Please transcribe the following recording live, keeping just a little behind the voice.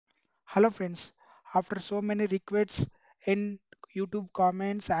Hello friends, after so many requests in YouTube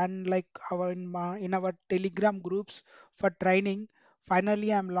comments and like in our Telegram groups for training,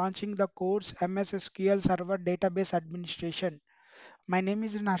 finally I'm launching the course MS SQL Server Database Administration. My name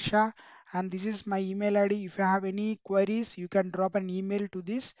is Narsha and this is my email ID. If you have any queries, you can drop an email to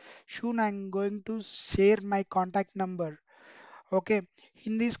this. Soon I'm going to share my contact number. Okay,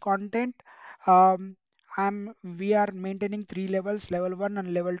 in this content, um, we are maintaining three levels: level one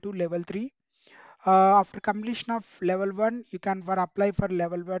and level two, level three. After completion of level one, you can for apply for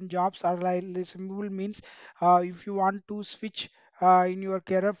level one jobs or like simple means if you want to switch in your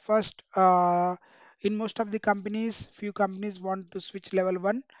career first. In most of the companies, few companies want to switch level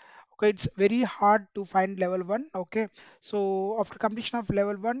one. Okay, it's very hard to find level one. Okay, so after completion of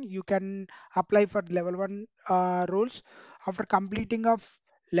level one, you can apply for level one roles. After completing of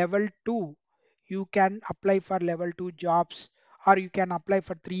level two, you can apply for level two jobs or you can apply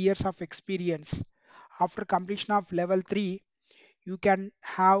for 3 years of experience. After completion of level 3, you can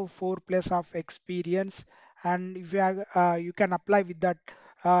have 4 plus of experience, and if you are, you can apply with that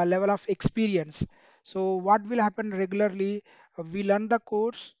level of experience. So what will happen regularly? We learn the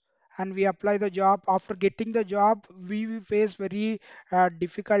course and we apply the job. After getting the job, we will face very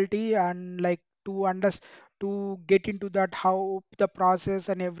difficulty and like to get into that how the process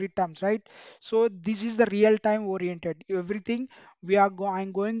and every terms, right? So this is the real time oriented everything.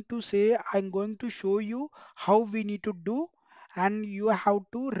 I'm going to say, I'm going to show you how we need to do, and you have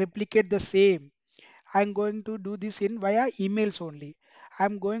to replicate the same. I'm going to do this in via emails only.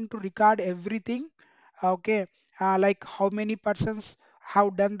 I'm going to record everything. Okay, like how many persons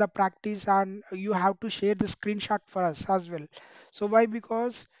have done the practice, and you have to share the screenshot for us as well. So why?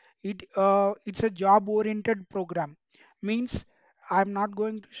 Because it's a job oriented program. Means I'm not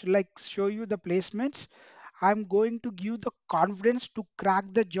going to like show you the placements. I'm going to give the confidence to crack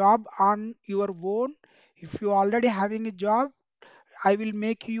the job on your own. If you already having a job, I will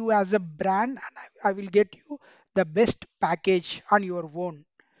make you as a brand and I will get you the best package on your own.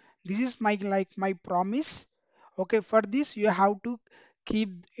 This is my like my promise. Okay, for this you have to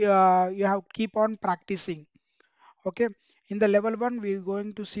you have keep on practicing. Okay, in the level one, we're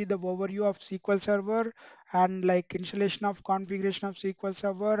going to see the overview of SQL Server and like installation of configuration of SQL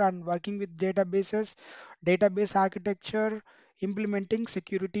Server and working with databases, database architecture, implementing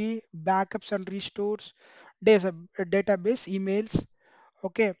security, backups and restores, database emails.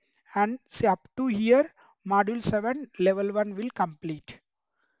 Okay, and see up to here, module 7, level 1 will complete.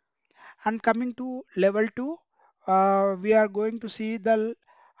 And coming to level 2, we are going to see the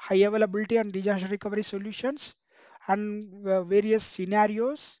high availability and disaster recovery solutions and various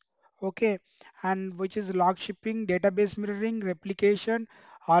scenarios. Okay, and which is log shipping, database mirroring, replication,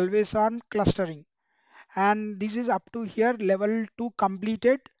 always on clustering. And this is up to here, level 2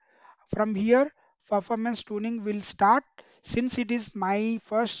 completed. From here, performance tuning will start. Since it is my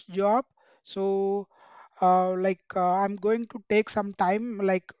first job, so I'm going to take some time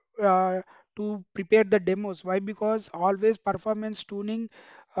to prepare the demos. Why? Because always performance tuning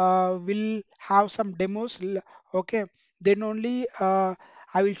will have some demos. Okay, then only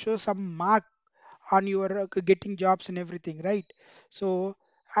I will show some mark on your getting jobs and everything, right? So,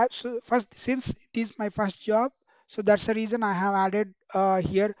 so first, since it is my first job, so that's the reason I have added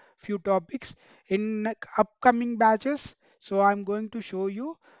here few topics in upcoming batches. So I'm going to show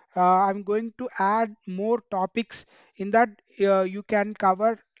you. I'm going to add more topics in that you can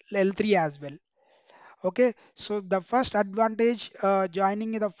cover L3 as well. Okay, so the first advantage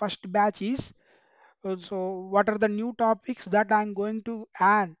joining the first batch is so what are the new topics that I'm going to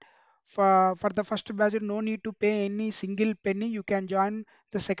add for the first batch? No need to pay any single penny. You can join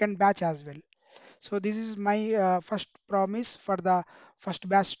the second batch as well. So this is my first promise for the first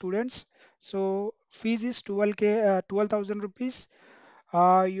batch students. So fees is 12K, 12,000 rupees.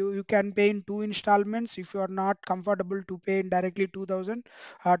 You can pay in two installments if you are not comfortable to pay in directly 2,000,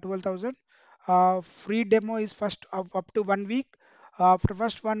 12,000. Free demo is first up to 1 week. After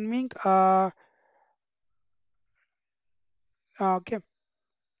first 1 week, okay,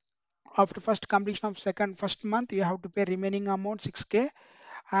 after first completion of second first month you have to pay remaining amount 6K,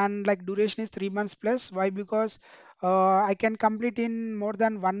 and like duration is 3 months plus. Why? Because I can complete in more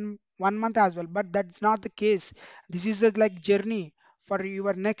than one month as well, but that's not the case. This is a like journey for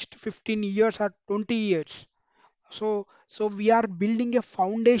your next 15 years or 20 years. So we are building a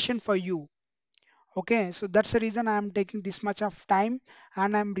foundation for you. Okay, so that's the reason I am taking this much of time,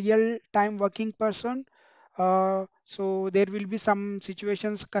 and I'm real time working person. So there will be some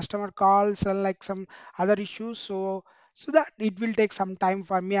situations, customer calls, or like some other issues. So that it will take some time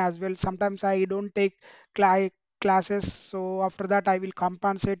for me as well. Sometimes I don't take classes. So after that, I will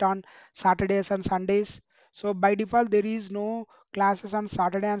compensate on Saturdays and Sundays. So by default, there is no classes on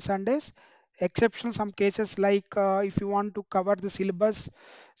Saturday and Sundays. Exceptional some cases like if you want to cover the syllabus,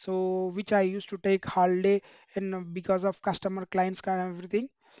 so which I used to take holiday and because of customer clients kind of everything.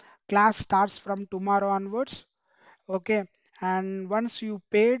 Class starts from tomorrow onwards. Okay, and once you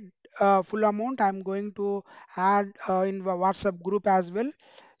paid full amount, I'm going to add in the WhatsApp group as well.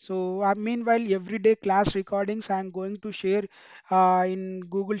 So meanwhile, everyday class recordings I'm going to share in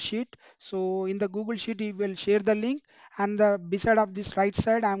Google Sheet. So in the Google Sheet, you will share the link, and the beside of this right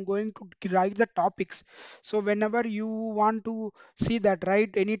side, I'm going to write the topics. So whenever you want to see that,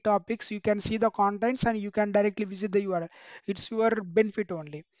 write any topics, you can see the contents and you can directly visit the URL. It's your benefit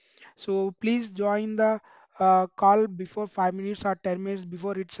only. So please join the call before 5 minutes or 10 minutes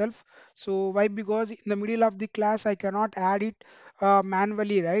before itself. So why? Because in the middle of the class I cannot add it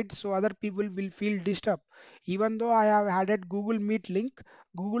manually, right? So other people will feel disturbed. Even though I have added Google Meet link,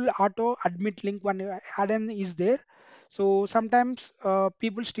 Google Auto Admit link one add-in is there. So sometimes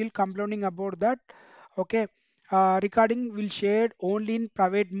people still complaining about that. Okay. Recording will shared only in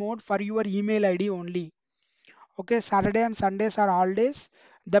private mode for your email ID only. Okay, Saturday and Sundays are holidays.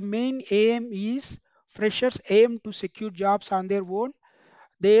 The main aim is freshers aim to secure jobs on their own.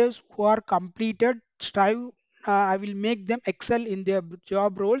 Those who are completed strive. I will make them excel in their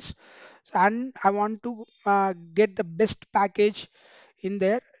job roles, and I want to get the best package in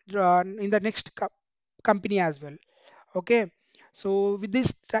there in the next company as well. Okay, so with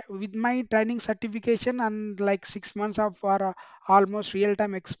this with my training certification and like 6 months of for almost real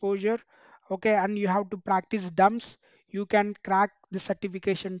time exposure, okay, and you have to practice dumps, you can crack the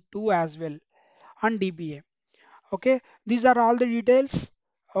certification too as well on DBA. Okay, these are all the details.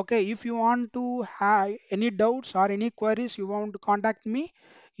 Okay, if you want to have any doubts or any queries, you want to contact me,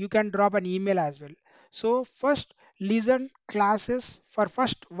 you can drop an email as well. So first listen classes for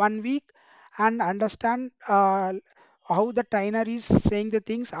first 1 week and understand how the trainer is saying the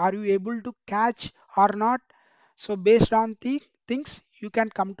things. Are you able to catch or not? So based on the things, you can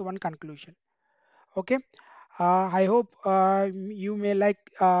come to one conclusion. Okay, I hope you may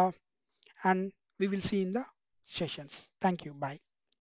like and we will see in the sessions. Thank you. Bye.